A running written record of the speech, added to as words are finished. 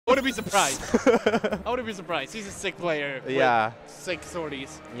wouldn't be surprised. I wouldn't be surprised. He's a sick player. Yeah. With sick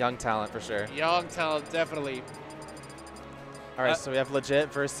sorties. Young talent for sure. Young talent, definitely. All right, so we have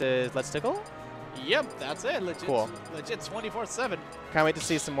Legit versus LetsTickle. Yep, that's it. Legit. Cool. Legit 24/7. Can't wait to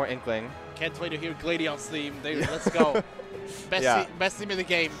see some more Inkling. Can't wait to hear Gladion's theme. Let's go. Best team in the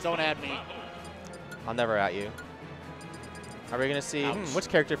game. Don't add me. I'll never at you. Are we gonna see which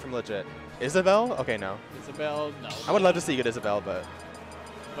character from Legit? Isabel? Okay, no. Isabel, no. I would love to see good Isabel, but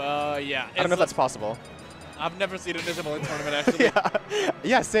yeah. I don't know if that's possible. I've never seen an Isabel in tournament actually.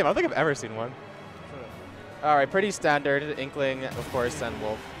 Yeah, same. I don't think I've ever seen one. All right, pretty standard. Inkling, of course, and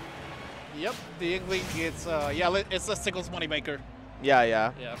Wolf. Yep, the Inkling. It's it's LetsTickle's moneymaker. Yeah.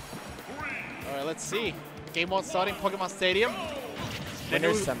 Yeah. All right, let's see. Game 1 starting Pokemon Stadium.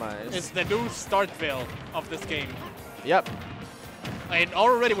 Winners semis. It's the new start veil of this game. Yep. And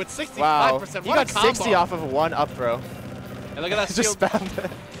already with 65%. Wow. What He got a combo. 60 off of one up throw. And look at that Just shield. spammed it.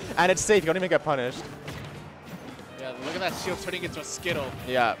 And it's safe. You don't even get punished. Yeah, look at that shield turning into a Skittle.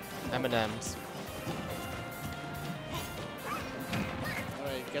 Yeah. M&M's. All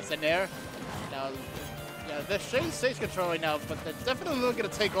right, gets in there. Now, yeah, they're showing stage control right now, but they're definitely looking to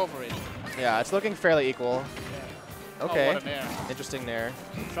take over it. Yeah, it's looking fairly equal. Yeah. Okay. Oh, what a nair. Interesting nair.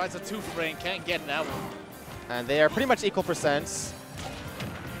 Tries a 2-frame, can't get that one. And they are pretty much equal percents.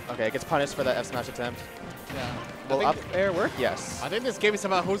 Okay, gets punished for that F smash attempt. Yeah. Will up air work? Yes. I think this game is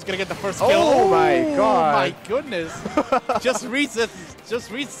about who's gonna get the first kill. Oh my god! Oh my goodness! just reads it.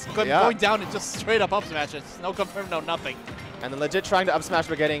 Just reads going down and just straight up smashes. No confirm, no nothing. And then Legit trying to up smash,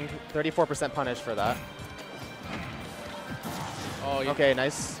 but getting 34% punished for that. Oh yeah. Okay,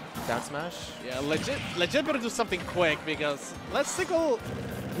 nice down smash. Yeah, legit better do something quick because LetsTickle.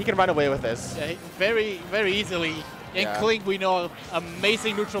 He can run away with this. Yeah, very easily. Inkling, we know,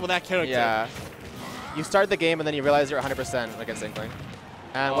 amazing neutral with that character. Yeah. You start the game and then you realize you're 100% against Inkling.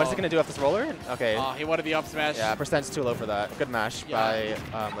 And what is he going to do off this roller? Okay. He wanted the up smash. Yeah, percent's too low for that. Good mash by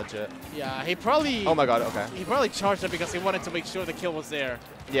Legit. Yeah, he probably... Oh my god, okay. He probably charged it because he wanted to make sure the kill was there.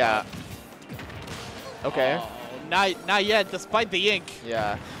 Yeah. Okay. Not yet, despite the ink.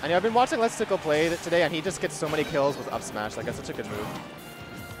 Yeah. And I've been watching LetsTickle play today, and he just gets so many kills with up smash. Like, that's such a good move.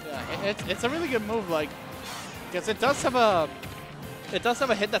 Yeah, it's a really good move, like, because it does have a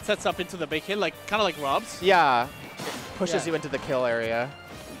hit that sets up into the big hit, like kind of like Rob's. Yeah. It pushes you into the kill area.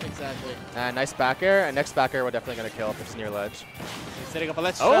 Exactly. And nice back air, and next back air we're definitely going to kill if it's near ledge. He's setting up a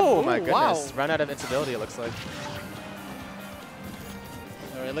ledge. Oh my goodness. Wow. Run out of invincibility, it looks like.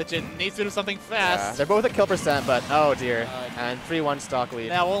 Alright, Legit needs to do something fast. Yeah, they're both at kill percent, but oh dear. And 3-1 stock lead.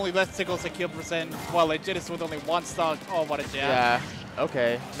 Now only LetsTickle's at kill percent, while Legit is with only 1 stock. Oh, what a jab. Yeah.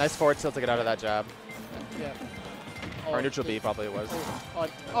 Okay. Nice forward tilt to get out of that jab. Yeah. Or neutral B probably it was.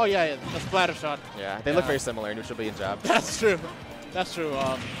 Oh yeah, the splatter shot. Yeah, they look very similar, neutral B and jab. That's true. That's true.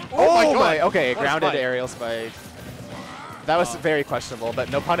 Oh my god. Okay, grounded aerial spike. That was very questionable, but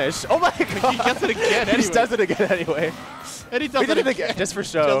no punish. Oh my god. He gets it again anyway. He just does it again anyway. And he does it again. Just for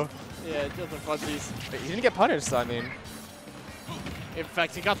show. Just for funsies. He didn't get punished, so I mean. In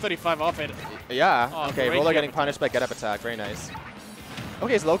fact, he got 35 off it. Yeah. Okay, Roller getting punished by get up attack. Very nice.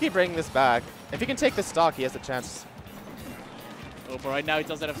 Okay, is Loki bringing this back? If he can take this stock, he has a chance. Oh, but right now he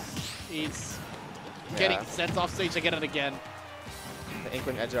doesn't have. He's getting sent off stage again and again. The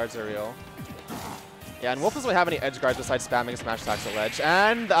Inkling edge guards are real. Yeah, and Wolf doesn't really have any edge guards besides spamming smash attacks at ledge.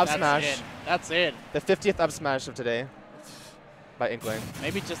 And the up smash. That's it. The 50th up smash of today by Inkling.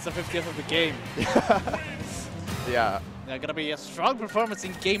 Maybe just the 50th of the game. Yeah. Gonna be a strong performance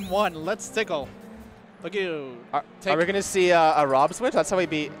in game 1. LetsTickle. Look at you. Are we gonna see a Rob switch? That's how he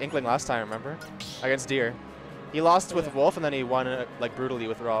beat Inkling last time, remember? Against Deer. He lost with Wolf and then he won like brutally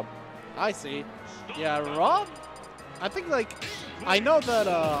with Rob. I see. Yeah, Rob. I think like I know that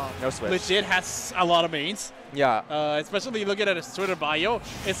no switch. Legit has a lot of mains. Yeah. Especially looking at his Twitter bio,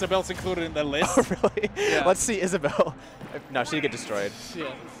 Isabel's included in the list. Oh really? Yeah. Let's see Isabel. No, she'd get destroyed.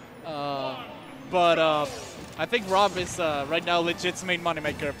 Yeah. But I think Rob is right now Legit's main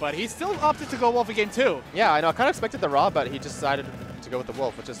moneymaker, but he still opted to go Wolf in game 2. Yeah, I know. I kind of expected the Rob, but he just decided to go with the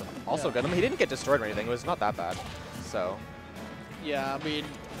Wolf, which is also good. I mean, he didn't get destroyed or anything. It was not that bad. So. Yeah, I mean,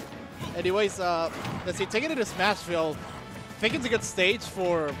 anyways, let's see. Taking it to Smashville, think it's a good stage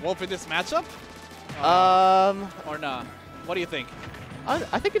for Wolf in this matchup? Or not? What do you think?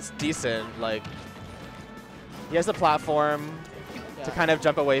 I think it's decent. Like, he has the platform to kind of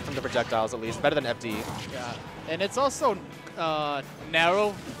jump away from the projectiles at least. Better than FD. Yeah. And it's also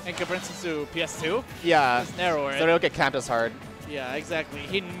narrow in comparison to PS2. Yeah. It's narrower. So they don't get camped as hard. Yeah, exactly.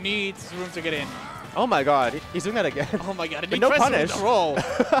 He needs room to get in. Oh my god. He's doing that again. Oh my god. And but he no punish. The roll.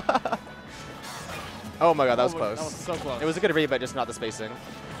 Oh my god, that was close. That was so close. It was a good read, but just not the spacing.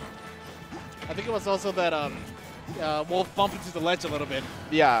 I think it was also that Wolf bumped into the ledge a little bit.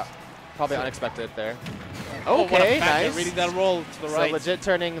 Yeah, probably unexpected there. Oh, Okay, what a backer, nice. reading that roll to the right. So legit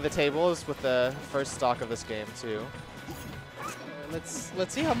turning the tables with the first stock of this game too.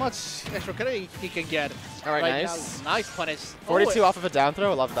 Let's see how much extra credit he can get. All right, right nice. Now. Nice punish. 42 off of a down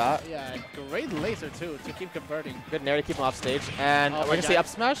throw. Love that. Yeah, great laser too to keep converting. Good nair to keep him off stage. And we're gonna see up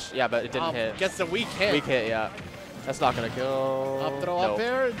smash. Yeah, but it didn't hit. Gets the weak hit. Weak hit. Yeah. That's not gonna kill. Up throw up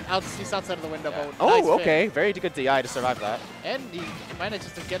there. He's outside of the window. Yeah. But nice okay. fit. Very good DI to survive that. And he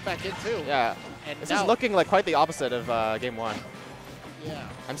manages to get back in too. Yeah. And this now, is looking like quite the opposite of game 1. Yeah.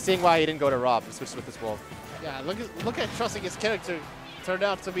 I'm seeing why he didn't go to Rob and switched with this Wolf. Yeah. Look at trusting his character. Turned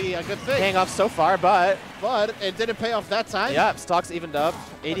out to be a good thing. Paying off so far, but it didn't pay off that time. Yeah, stocks evened up,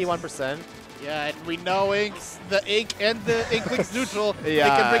 81%. Yeah, and we know the Ink and the Inkling's neutral. Yeah.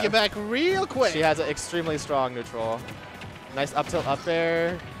 They can bring it back real quick. She has an extremely strong neutral. Nice up tilt, up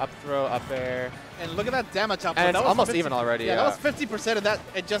air, up throw, up air. And look at that damage output. And that it's was almost 50, even already. Yeah, that was 50% of that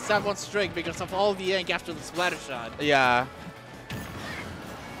in just that one string because of all the ink after the splatter shot. Yeah.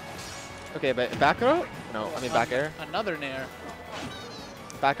 Okay, but back throw? No, I mean back air. Another nair.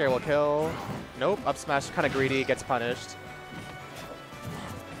 Back air will kill. Nope, up smash, kind of greedy, gets punished.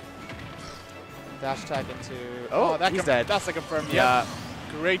 Dash attack into... Oh, he's dead. That's a confirm. Yeah. Yep.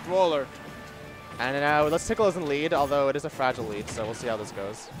 Great roller. And now LetsTickle is in lead, although it is a fragile lead, so we'll see how this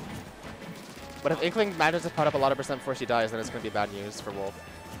goes. But if Inkling manages to put up a lot of percent before she dies, then it's going to be bad news for Wolf.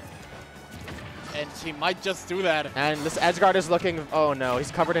 And she might just do that. And this edge guard is looking... Oh no,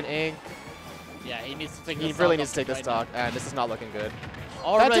 he's covered in ink. Yeah, he needs to take He really needs to take this stock, and this is not looking good.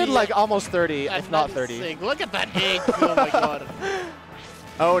 Already that did like almost 30, if not 30. Sick. Look at that ink. Oh my god.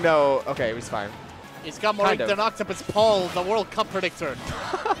 Oh no. Okay, he's fine. He's got more ink than Octopus Paul, the World Cup predictor.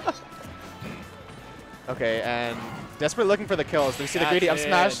 Okay, and desperately looking for the kills. Do you see the greedy up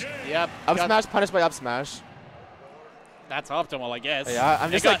smash? Yep. Up smash punished by up smash. That's optimal, I guess. Yeah,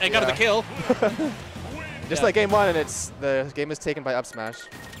 I'm just I got the kill. Just like game 1, and the game is taken by up smash.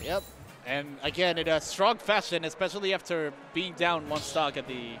 Yep. And again, in a strong fashion, especially after being down one stock at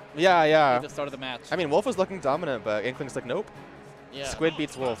the at the start of the match. I mean, Wolf was looking dominant, but Inkling's like, nope. Yeah. Squid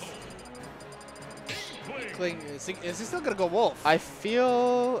beats Wolf. Inkling, is he still gonna go Wolf? I feel.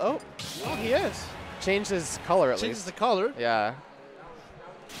 Oh, he is. Changed his color at least. Changes the color. Yeah.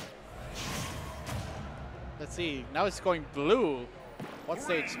 Let's see. Now it's going blue. What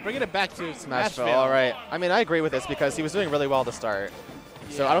stage? Bringing it back to Smashville. All right. I mean, I agree with this because he was doing really well to start.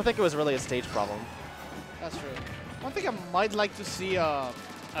 Yeah. So I don't think it was really a stage problem. That's true. One thing I might like to see a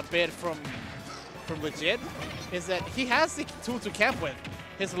bit from Legit is that he has the tool to camp with.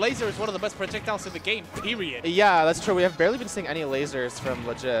 His laser is one of the best projectiles in the game, period. Yeah, that's true. We have barely been seeing any lasers from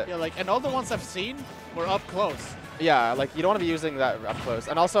Legit. Yeah, and all the ones I've seen were up close. Yeah, like you don't want to be using that up close.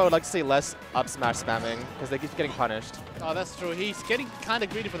 And also, I'd like to see less up smash spamming because they keep getting punished. Oh, that's true. He's getting kind of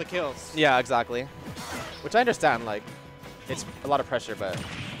greedy for the kills. Yeah, exactly. Which I understand. Like, it's a lot of pressure, but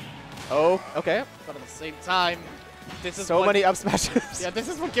oh, okay. But at the same time, this is so many up smashes. Yeah, this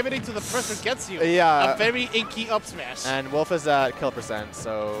is what giving into the pressure gets you. Yeah. A very inky up smash. And Wolf is at kill percent,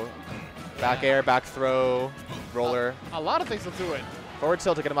 so back air, back throw, roller. A lot of things will do it. Forward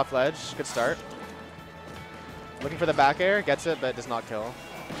tilt to get him off ledge. Good start. Looking for the back air, gets it, but does not kill.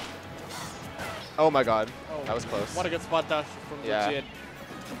 Oh my god, that was close. What a good spot dash from Legit.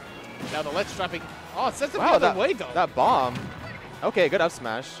 Now the ledge trapping. Oh, it sends him the other way though. That bomb. Okay, good up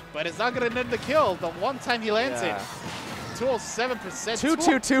smash. But it's not going to end the kill the one time he lands it. 207%.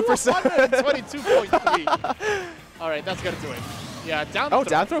 222%. 22.3. All right, that's going to do it. Yeah, down throw. Oh,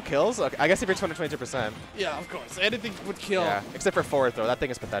 down throw kills? Okay, I guess if you're 22%. Yeah, of course. Anything would kill. Yeah, except for forward throw. That thing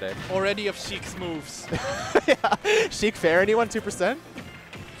is pathetic. Or any of Sheik's moves. Yeah. Sheik fair anyone 2%?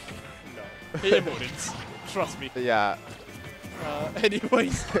 No. He wouldn't. Trust me. Yeah.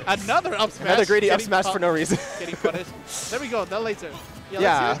 Anyways, another up smash. Another greedy up smash for no reason. Getting punished. There we go. That later.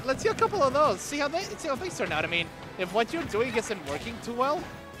 Yeah. Let's see a couple of those. See how things turn out. I mean, if what you're doing isn't working too well,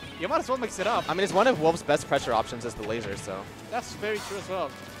 you might as well mix it up. I mean, it's one of Wolf's best pressure options is the laser, so. That's very true as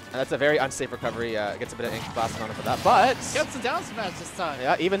well. And that's a very unsafe recovery. Gets a bit of ink blasted on him for that, but gets a down smash this time.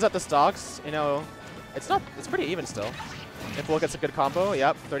 Yeah, evens up the stocks. You know, it's pretty even still. If Wolf gets a good combo,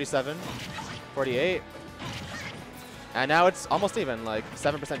 yep, 37, 48. And now it's almost even, like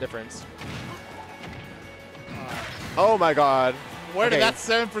 7% difference. Oh my god. Where did that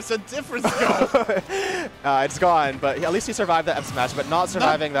 7% difference go? It's gone, but at least he survived the up smash, but not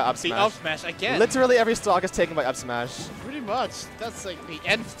surviving the up smash. The up smash again. Literally every stock is taken by up smash. Pretty much. That's like the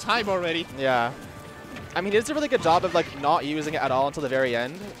nth time already. Yeah. I mean, he does a really good job of like not using it at all until the very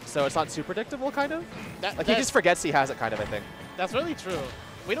end, so it's not too predictable, kind of. He just forgets he has it, kind of, I think. That's really true.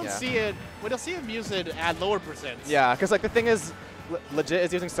 We don't see it. We don't see him use it at lower percents. Yeah, because like the thing is, Legit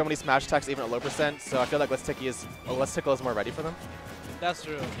is using so many smash attacks even at low percent, so I feel like LetsTickle is more ready for them. That's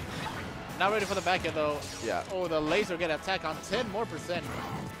true. Not ready for the back end though. Yeah. Oh, the laser get attack on 10 more percent.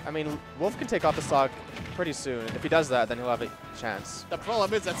 I mean, Wolf can take off the stock pretty soon. If he does that, then he'll have a chance. The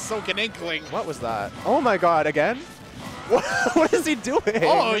problem is that so can Inkling. What was that? Oh my god, again? What is he doing?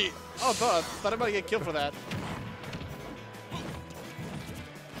 Oh, thought I might get killed for that.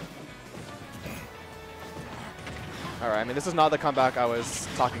 Alright, I mean, this is not the comeback I was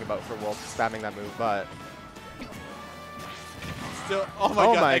talking about for Wolf spamming that move, but... Still,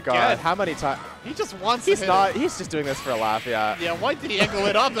 oh my god, how many times? He just wants He's to not, he's just doing this for a laugh, yeah. Yeah, why did he angle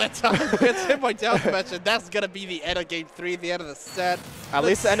it up that time? Gets hit by down smash, and that's gonna be the end of game 3, the end of the set. At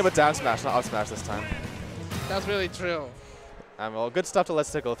least it ended with down smash, not up smash this time. That's really true. Well, good stuff to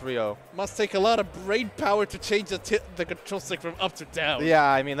LetsTickle, 3-0. Must take a lot of brain power to change the control stick from up to down. Yeah,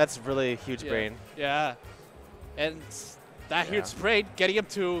 I mean, that's really huge brain. Yeah. And that huge brain getting him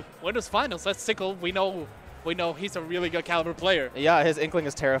to Winners Finals. LetsTickle, we know he's a really good caliber player. Yeah, his Inkling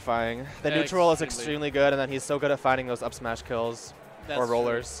is terrifying. The neutral is extremely good, and then he's so good at finding those up smash kills or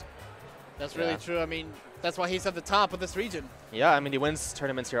rollers. True. That's really true. I mean, that's why he's at the top of this region. Yeah, I mean, he wins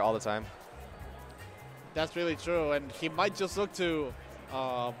tournaments here all the time. That's really true, and he might just look to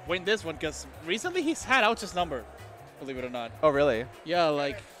win this one, because recently he's had Ouch's number, believe it or not. Oh, really? Yeah,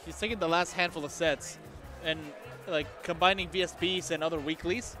 like, he's taking the last handful of sets, and, like, combining VSBs and other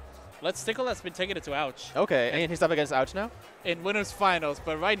weeklies. LetsTickle has been taking it to Ouch. Okay, and he's up against Ouch now? In Winners Finals,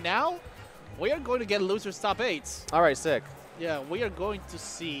 but right now, we are going to get losers top 8s. All right, sick. Yeah, we are going to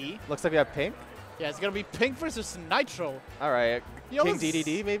see... Looks like we have Pink? Yeah, it's going to be Pink versus Nitro. All right, Yo, King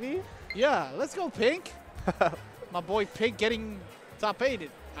DDD maybe? Yeah, let's go Pink. My boy Pink getting top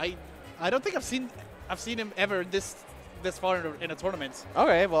 8. I don't think I've seen him ever this far in a tournament.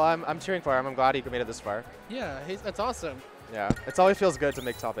 Okay, well I'm cheering for him. I'm glad he made it this far. Yeah, that's awesome. Yeah, it always feels good to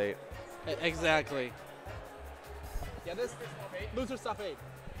make top 8. Exactly. Yeah, this losers top 8.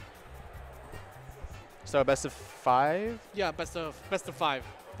 So best of 5? Yeah, best of 5.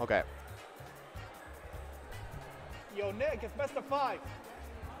 Okay. Yo, Nick, it's best of 5.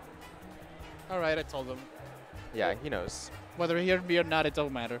 All right, I told him. Yeah, he knows. Whether he heard me or not, it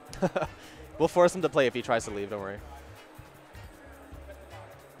don't matter. We'll force him to play if he tries to leave, don't worry.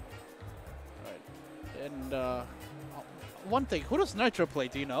 Right. And one thing, who does Nitro play,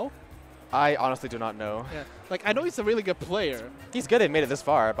 do you know? I honestly do not know. Yeah, like, I know he's a really good player. He's good and made it this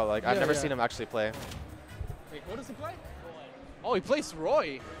far, but like I've never seen him actually play. Wait, what does he play? Oh, he plays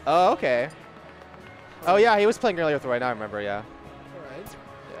Roy. Oh, okay. Oh yeah, he was playing earlier with Roy, now I remember, yeah. Alright.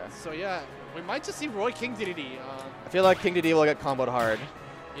 Yeah. So yeah, we might just see Roy King DDD. I feel like King DD will get comboed hard.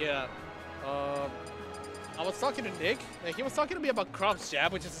 Yeah. I was talking to Nick, and he was talking to me about Crop's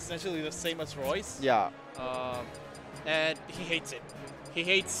jab, which is essentially the same as Roy's. Yeah. And he hates it. He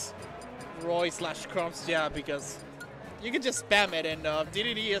hates Roy/Crop's jab because you can just spam it, and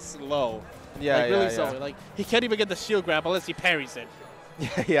DDD is low. Yeah, like, really yeah. so. Like, he can't even get the shield grab unless he parries it.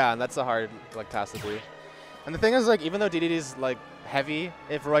 Yeah, and that's a hard task to do. And the thing is, like, even though DDD's like heavy,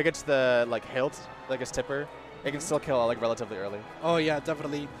 if Roy gets the hilt, like his tipper, it can still kill like relatively early. Oh yeah,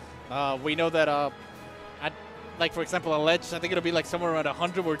 definitely. We know that at, like, for example, a ledge, I think it'll be like somewhere around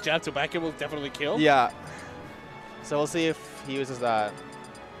 100 where jab to back it will definitely kill. Yeah. So we'll see if he uses that.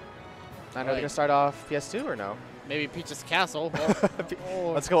 And are they gonna start off PS2 or no? Maybe Peach's Castle.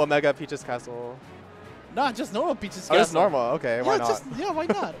 Let's go Omega Peach's Castle. No, just normal Peach's Castle. Oh, just normal. Okay, why not? Why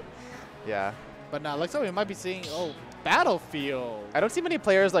not? Yeah. But now, looks like we might be seeing Battlefield. I don't see many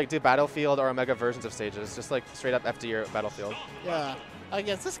players like do Battlefield or Omega versions of stages. Just like straight up FD or Battlefield. Yeah. I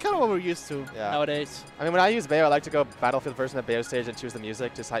guess that's kind of what we're used to nowadays. I mean, when I use Bayo, I like to go Battlefield version of Bayo stage and choose the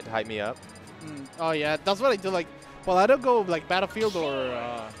music to hype me up. Oh yeah, that's what I do. Like, well, I don't go like Battlefield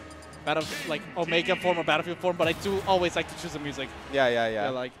or like Omega form or Battlefield form, but I do always like to choose the music. Yeah.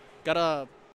 Like, gotta